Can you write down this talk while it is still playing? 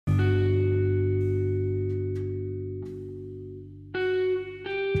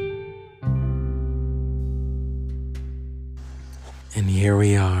here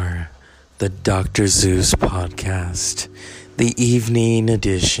we are, the Dr. Zeus podcast, the evening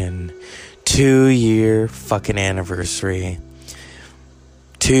edition, 2-year fucking anniversary.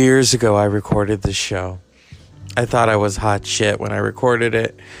 2 years ago, I recorded this show. I thought I was hot shit when I recorded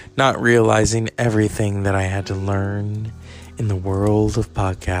it, not realizing everything that I had to learn in the world of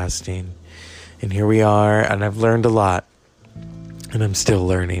podcasting. And here we are, and I've learned a lot. And I'm still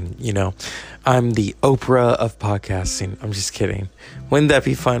learning, you know. I'm the Oprah of podcasting. I'm just kidding. Wouldn't that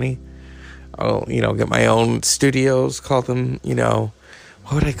be funny? I'll, get my own studios, call them,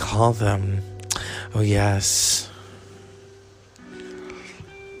 what would I call them? Oh, yes.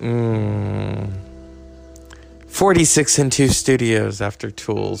 46 and 2 studios after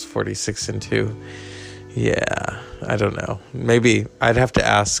Tools, 46 and 2. Yeah, I don't know. Maybe I'd have to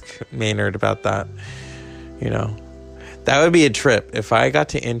ask Maynard about that, That would be a trip. If I got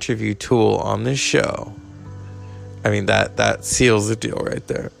to interview Tool on this show, I mean, that seals the deal right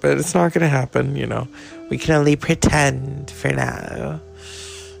there. But it's not going to happen, We can only pretend for now.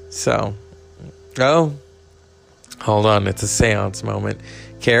 So, hold on. It's a seance moment.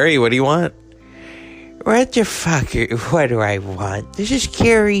 Carrie, what do you want? What the fuck? What do I want? This is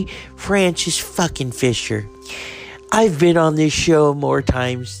Carrie Francis fucking Fisher. I've been on this show more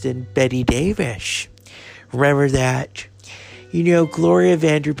times than Betty Davis. Remember that? Gloria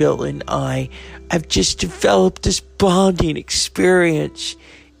Vanderbilt and I have just developed this bonding experience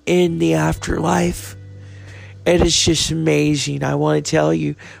in the afterlife. It is just amazing. I want to tell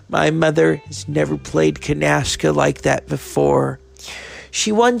you, my mother has never played canasta like that before.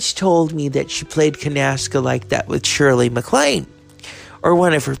 She once told me that she played canasta like that with Shirley MacLaine, or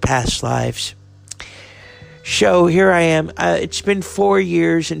one of her past lives. So here I am. It's been 4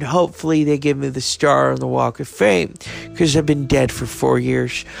 years, and hopefully they give me the star on the Walk of Fame, because I've been dead for 4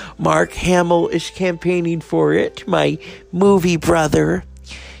 years. Mark Hamill is campaigning for it, my movie brother,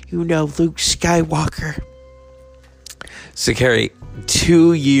 Luke Skywalker. So, Carrie,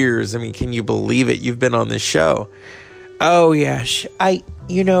 2 years. I mean, can you believe it? You've been on this show. Oh, yes.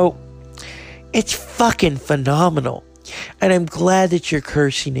 It's fucking phenomenal. And I'm glad that you're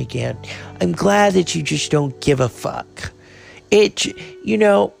cursing again. I'm glad that you just don't give a fuck. I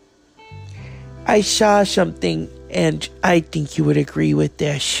saw something, and I think you would agree with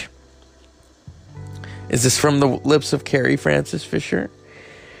this. Is this from the lips of Carrie Francis Fisher?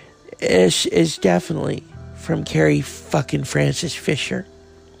 It's definitely from Carrie fucking Francis Fisher.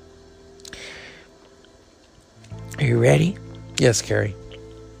 Are you ready? Yes, Carrie.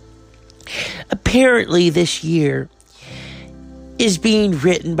 Apparently this year is being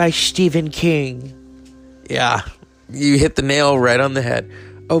written by Stephen King. Yeah, you hit the nail right on the head.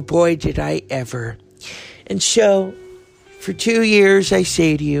 Oh boy, did I ever. And so, for 2 years, I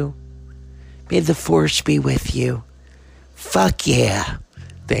say to you, may the force be with you. Fuck yeah.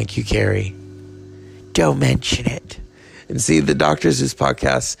 Thank you, Carrie. Don't mention it. And see, the Dr. Zeus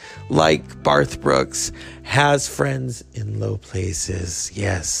podcast, like Barth Brooks, has friends in low places.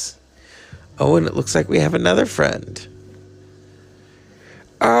 Yes. Oh, and it looks like we have another friend.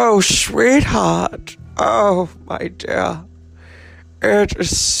 Oh, sweetheart. Oh, my dear. It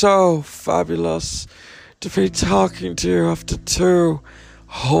is so fabulous to be talking to you after 2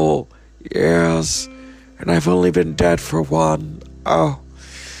 whole years. And I've only been dead for 1. Oh,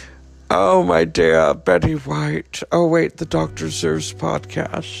 my dear Betty White. Oh, wait, the Dr. Zeus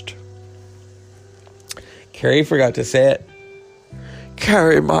podcast. Carrie forgot to say it.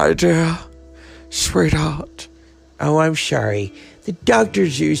 Carrie, my dear. Sweetheart. Oh, I'm sorry. The Dr.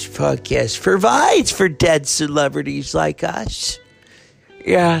 Zeus podcast provides for dead celebrities like us.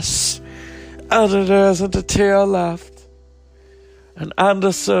 Yes. And it isn't a tear left. And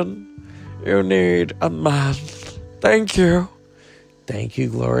Anderson, you need a man. Thank you. Thank you,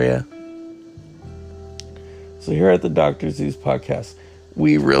 Gloria. So here at the Dr. Zeus podcast,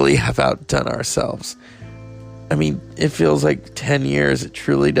 we really have outdone ourselves. I mean, it feels like 10 years. It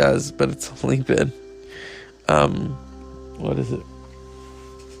truly does, but it's only been, what is it?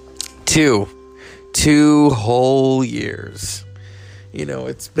 2 whole years.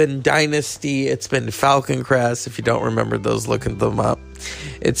 It's been Dynasty. It's been Falcon Crest. If you don't remember those, look them up.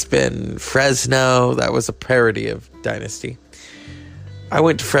 It's been Fresno. That was a parody of Dynasty. I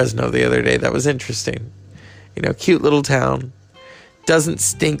went to Fresno the other day. That was interesting. Cute little town. Doesn't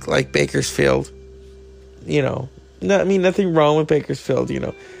stink like Bakersfield. Nothing wrong with Bakersfield.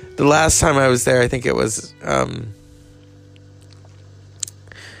 The last time I was there, I think it was,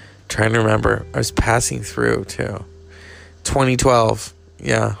 trying to remember. I was passing through too. 2012.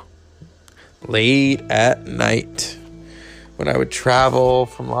 Yeah. Late at night when I would travel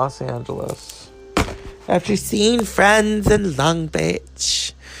from Los Angeles. after seeing friends in Long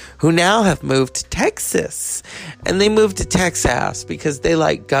Beach who now have moved to Texas. And they moved to Texas because they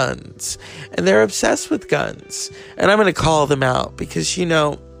like guns. And they're obsessed with guns. And I'm going to call them out because, you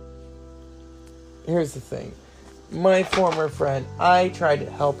know, here's the thing. My former friend, I tried to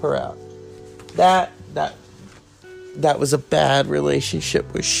help her out. That was a bad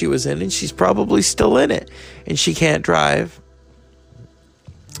relationship which she was in, and she's probably still in it. And she can't drive.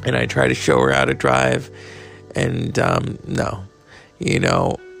 And I try to show her how to drive. And, no. You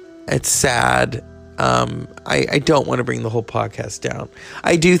know, it's sad. I don't want to bring the whole podcast down.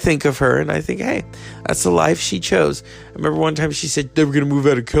 I do think of her, and I think, hey, that's the life she chose. I remember one time she said they were going to move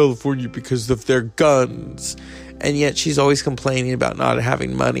out of California because of their guns. And yet she's always complaining about not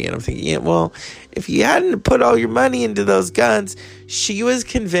having money. And I'm thinking, yeah, well, if you hadn't put all your money into those guns, she was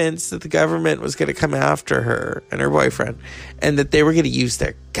convinced that the government was going to come after her and her boyfriend and that they were going to use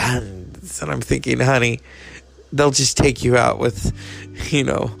their guns. And I'm thinking, honey, they'll just take you out with, you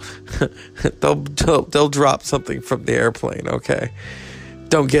know, they'll drop something from the airplane, okay?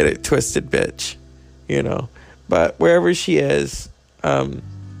 Don't get it twisted, bitch, you know. But wherever she is, I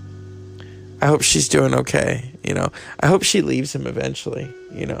hope she's doing okay, you know. I hope she leaves him eventually,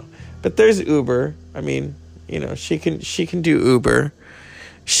 you know. But there's Uber. I mean, you know, she can do Uber.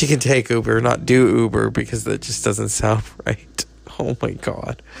 She can take Uber, not do Uber, because that just doesn't sound right. Oh my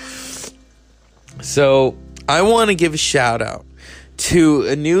God. So I want to give a shout out to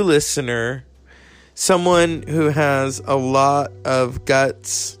a new listener, someone who has a lot of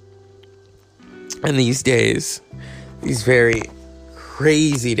guts in these days, these very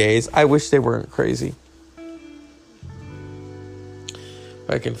crazy days. I wish they weren't crazy. If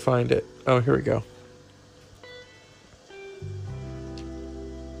I can find it. Oh, here we go.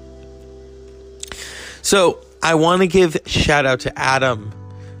 So I want to give shout out to Adam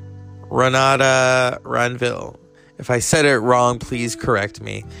Renata Ranville. If I said it wrong, please correct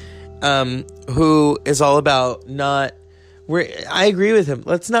me. Who is all about not... I agree with him.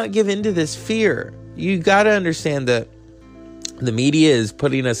 Let's not give into this fear. You got to understand that the media is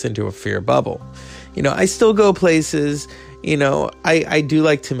putting us into a fear bubble. You know, I still go places. You know, I do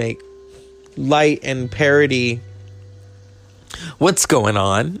like to make light and parody what's going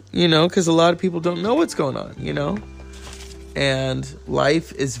on, you know, because a lot of people don't know what's going on, you know. And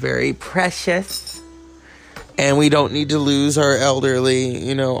life is very precious. And we don't need to lose our elderly,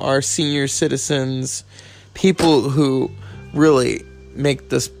 you know, our senior citizens, people who really make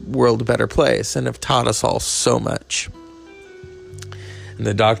this world a better place and have taught us all so much. And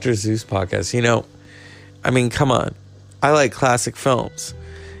the Dr. Zeus podcast, you know, I mean, come on. I like classic films.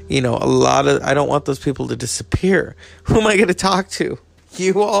 You know, I don't want those people to disappear. Who am I going to talk to?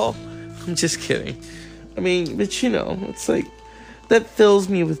 You all? I'm just kidding. I mean, but you know, it's like, that fills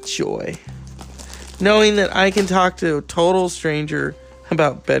me with joy. Knowing that I can talk to a total stranger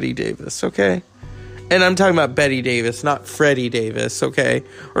about Betty Davis, okay? And I'm talking about Betty Davis, not Freddie Davis, okay?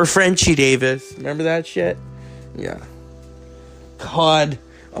 Or Frenchie Davis. Remember that shit? Yeah. God,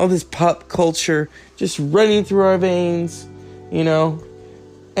 all this pop culture just running through our veins, you know?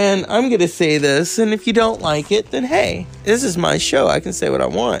 And I'm going to say this, and if you don't like it, then hey, this is my show. I can say what I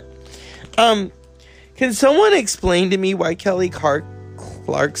want. Can someone explain to me why Kelly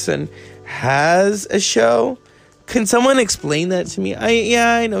Clarkson has a show? Can someone explain that to me?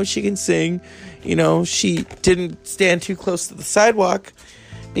 I know she can sing. You know, she didn't stand too close to the sidewalk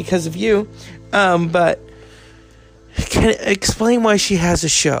because of you. But can explain why she has a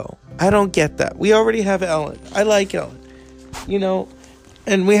show. I don't get that. We already have Ellen. I like Ellen. You know,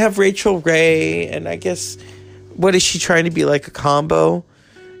 and we have Rachel Ray, and I guess, what is she trying to be, like a combo?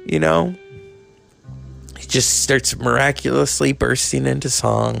 You know? He just starts miraculously bursting into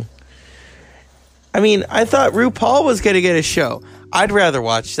song. I mean, I thought RuPaul was going to get a show. I'd rather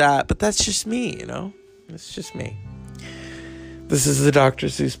watch that, but that's just me, you know? It's just me. This is the Dr.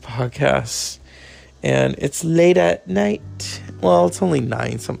 Zeus podcast, and it's late at night. Well, it's only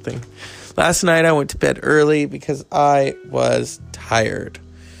 9 something. Last night I went to bed early because I was tired.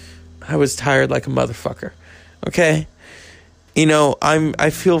 I was tired like a motherfucker. Okay? You know, I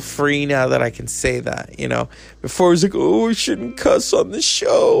feel free now that I can say that, you know. Before I was like, oh, I shouldn't cuss on the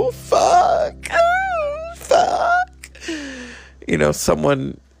show. Fuck. Oh, fuck. You know,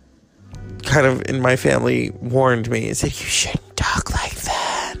 someone kind of in my family warned me and said, you shouldn't talk like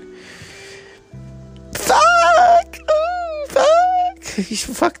that. Fuck. Oh, fuck.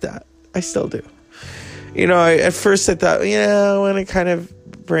 Fuck that. I still do. You know, at first I thought, I want to kind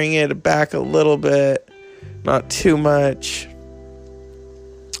of bring it back a little bit. Not too much.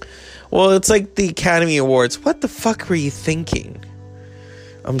 Well, it's like the Academy Awards. What the fuck were you thinking?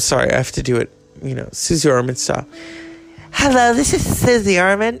 I'm sorry, I have to do it Susie Orman style. Hello, this is Susie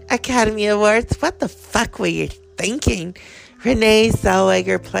Orman, Academy Awards. What the fuck were you thinking? Renee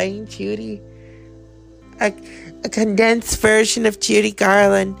Zellweger playing Judy. A condensed version of Judy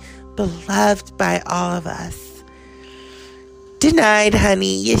Garland, beloved by all of us. Denied,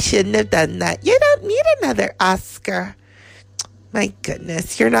 honey. You shouldn't have done that. You don't need another Oscar. My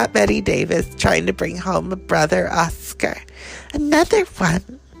goodness, you're not Betty Davis trying to bring home a brother Oscar. Another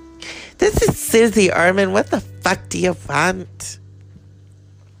one. This is Susie Orman. What the fuck do you want?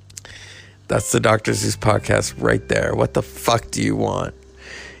 That's the Dr. Zeus podcast right there. What the fuck do you want?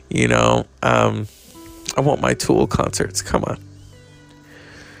 I want my Tool concerts. Come on.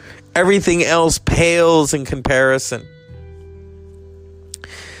 Everything else pales in comparison.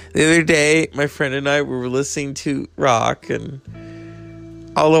 The other day, my friend and I were listening to rock, and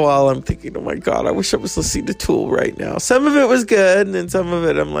all the while I'm thinking, oh my God, I wish I was listening to Tool right now. Some of it was good, and then some of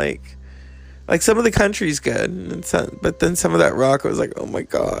it I'm like some of the country's good, but then some of that rock I was like, oh my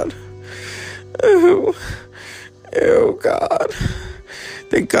God. Oh God.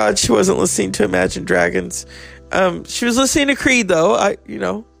 Thank God she wasn't listening to Imagine Dragons. She was listening to Creed, though.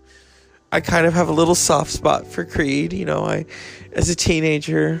 I kind of have a little soft spot for Creed. I, as a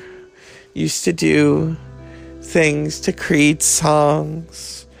teenager, used to do things to Creed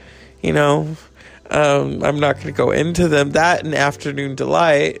songs. I'm not going to go into them. That and Afternoon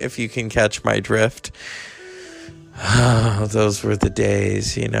Delight, if you can catch my drift. Those were the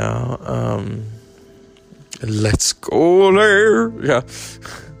days, Let's go there. Yeah.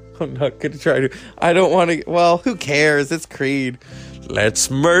 I'm not going to try to. I don't want to. Well, who cares? It's Creed.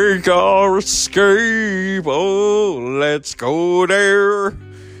 Let's make our escape. Oh, let's go there.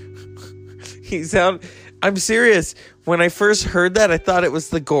 I'm serious. When I first heard that, I thought it was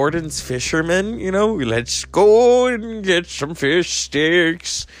the Gordon's Fishermen. Let's go and get some fish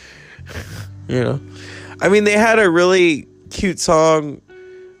sticks. I mean, they had a really cute song.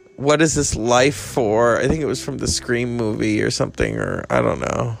 What is this life for? I think it was from the Scream movie or something, or I don't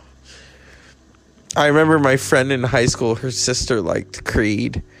know. I remember my friend in high school, her sister liked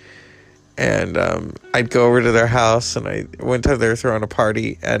Creed, and I'd go over to their house, and one time they were throwing a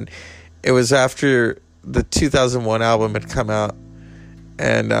party, and it was after the 2001 album had come out,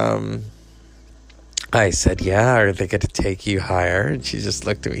 and I said, yeah, are they going to take you higher? And she just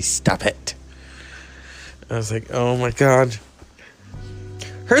looked at me, stop it. I was like, oh my God.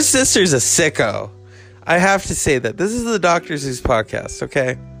 Her sister's a sicko. I have to say that. This is the Dr. Zeus podcast,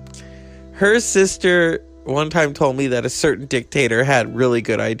 okay? Her sister one time told me that a certain dictator had really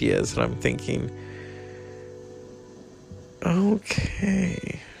good ideas, and I'm thinking,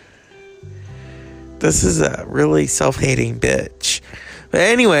 okay, this is a really self-hating bitch. But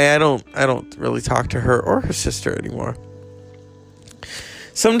anyway, I don't really talk to her or her sister anymore.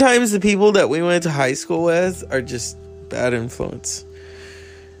 Sometimes the people that we went to high school with are just bad influence.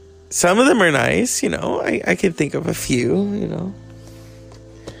 Some of them are nice, I can think of a few,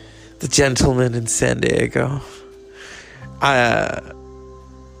 The gentleman in San Diego.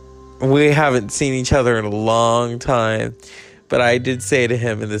 We haven't seen each other in a long time, but I did say to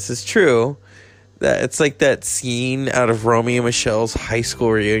him, and this is true, that it's like that scene out of Romeo and Michelle's high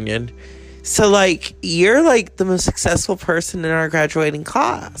school reunion. So, you're, the most successful person in our graduating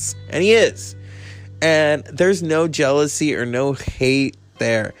class. And he is. And there's no jealousy or no hate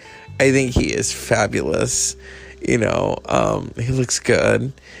there. I think he is fabulous. He looks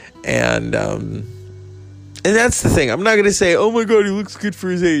good. And that's the thing. I'm not going to say, oh my God, he looks good for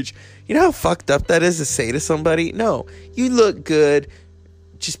his age. You know how fucked up that is to say to somebody? No, you look good,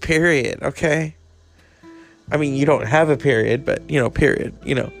 just period, okay? I mean, you don't have a period, but, period.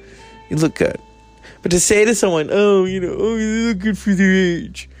 You look good. But to say to someone, oh, you look good for their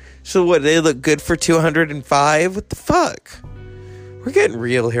age. So what, they look good for 205? What the fuck? We're getting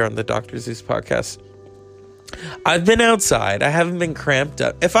real here on the Dr. Zeus podcast. I've been outside. I haven't been cramped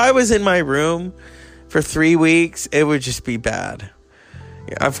up. If I was in my room for 3 weeks, it would just be bad.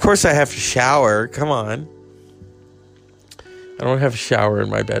 Of course, I have to shower. Come on. I don't have a shower in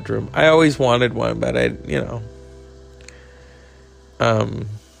my bedroom. I always wanted one, but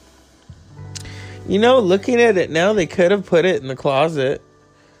looking at it now, they could have put it in the closet,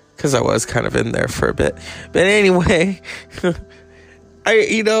 because I was kind of in there for a bit. But anyway,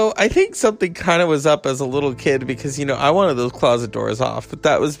 I think something kind of was up as a little kid, because, I wanted those closet doors off, but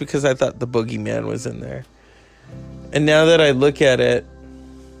that was because I thought the boogeyman was in there. And now that I look at it,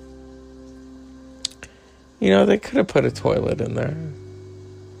 they could have put a toilet in there.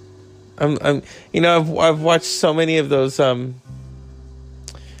 I've watched so many of those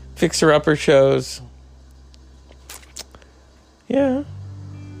fixer-upper shows. Yeah.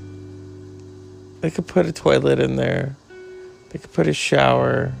 They could put a toilet in there. They could put a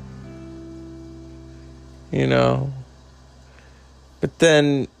shower. You know. But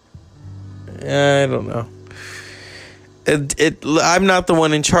then, I don't know. I'm not the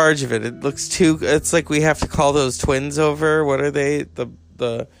one in charge of it. It looks too. It's like we have to call those twins over. What are they? The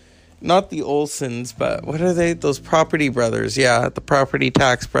not the Olsons, but what are they? Those property brothers. Yeah, the property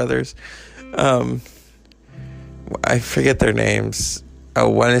tax brothers. I forget their names. Oh,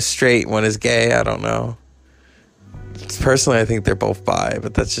 one is straight, one is gay. I don't know. Personally, I think they're both bi,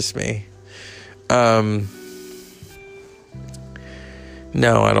 but that's just me.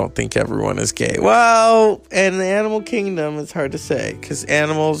 No, I don't think everyone is gay. Well, in the animal kingdom, it's hard to say. Because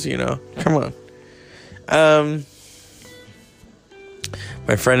animals, you know, come on.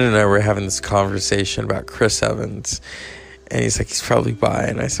 My friend and I were having this conversation about Chris Evans. And he's like, he's probably bi.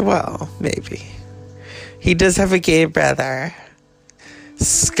 And I said, well, maybe. He does have a gay brother.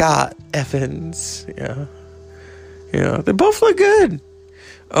 Scott Evans. Yeah. You know, they both look good.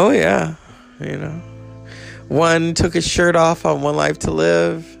 Oh, yeah. You know. One took his shirt off on One Life to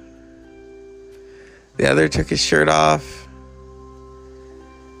Live. The other took his shirt off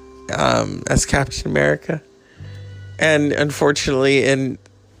as Captain America. And unfortunately, in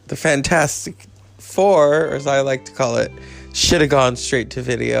the Fantastic Four, or as I like to call it, should have gone straight to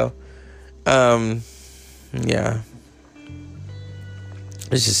video. Yeah.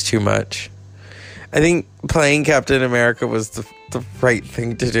 It's just too much. I think playing Captain America was the right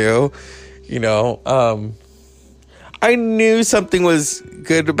thing to do. You know, I knew something was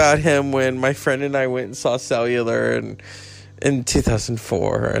good about him when my friend and I went and saw Cellular in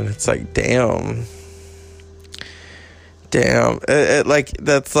 2004, and it's like, damn,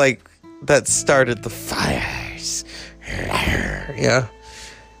 that started the fires. Yeah.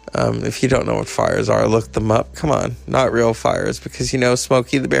 If you don't know what fires are, look them up. Come on, not real fires, because you know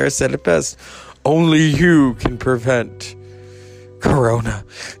Smokey the Bear said it best. Only you can prevent Corona.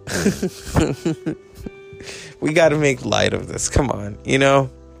 We got to make light of this. Come on, you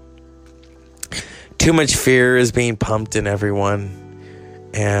know? Too much fear is being pumped in everyone,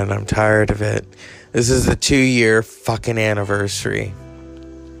 and I'm tired of it. This is the 2-year fucking anniversary.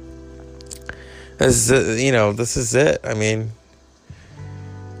 This is it. I mean,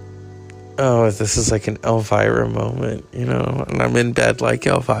 this is like an Elvira moment, you know? And I'm in bed like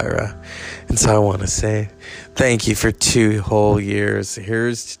Elvira. And so I want to say thank you for 2 whole years.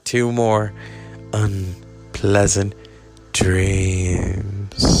 Here's to 2 more unpleasant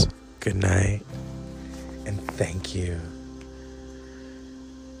dreams. Good night. And thank you.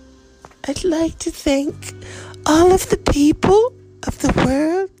 I'd like to thank all of the people of the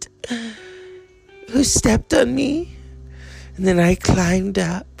world who stepped on me. And then I climbed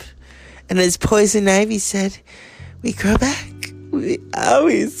up. And as Poison Ivy said, we grow back. We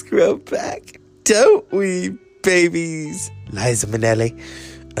always grow back. Don't we, babies? Liza Minnelli.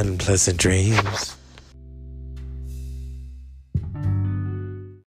 Unpleasant dreams.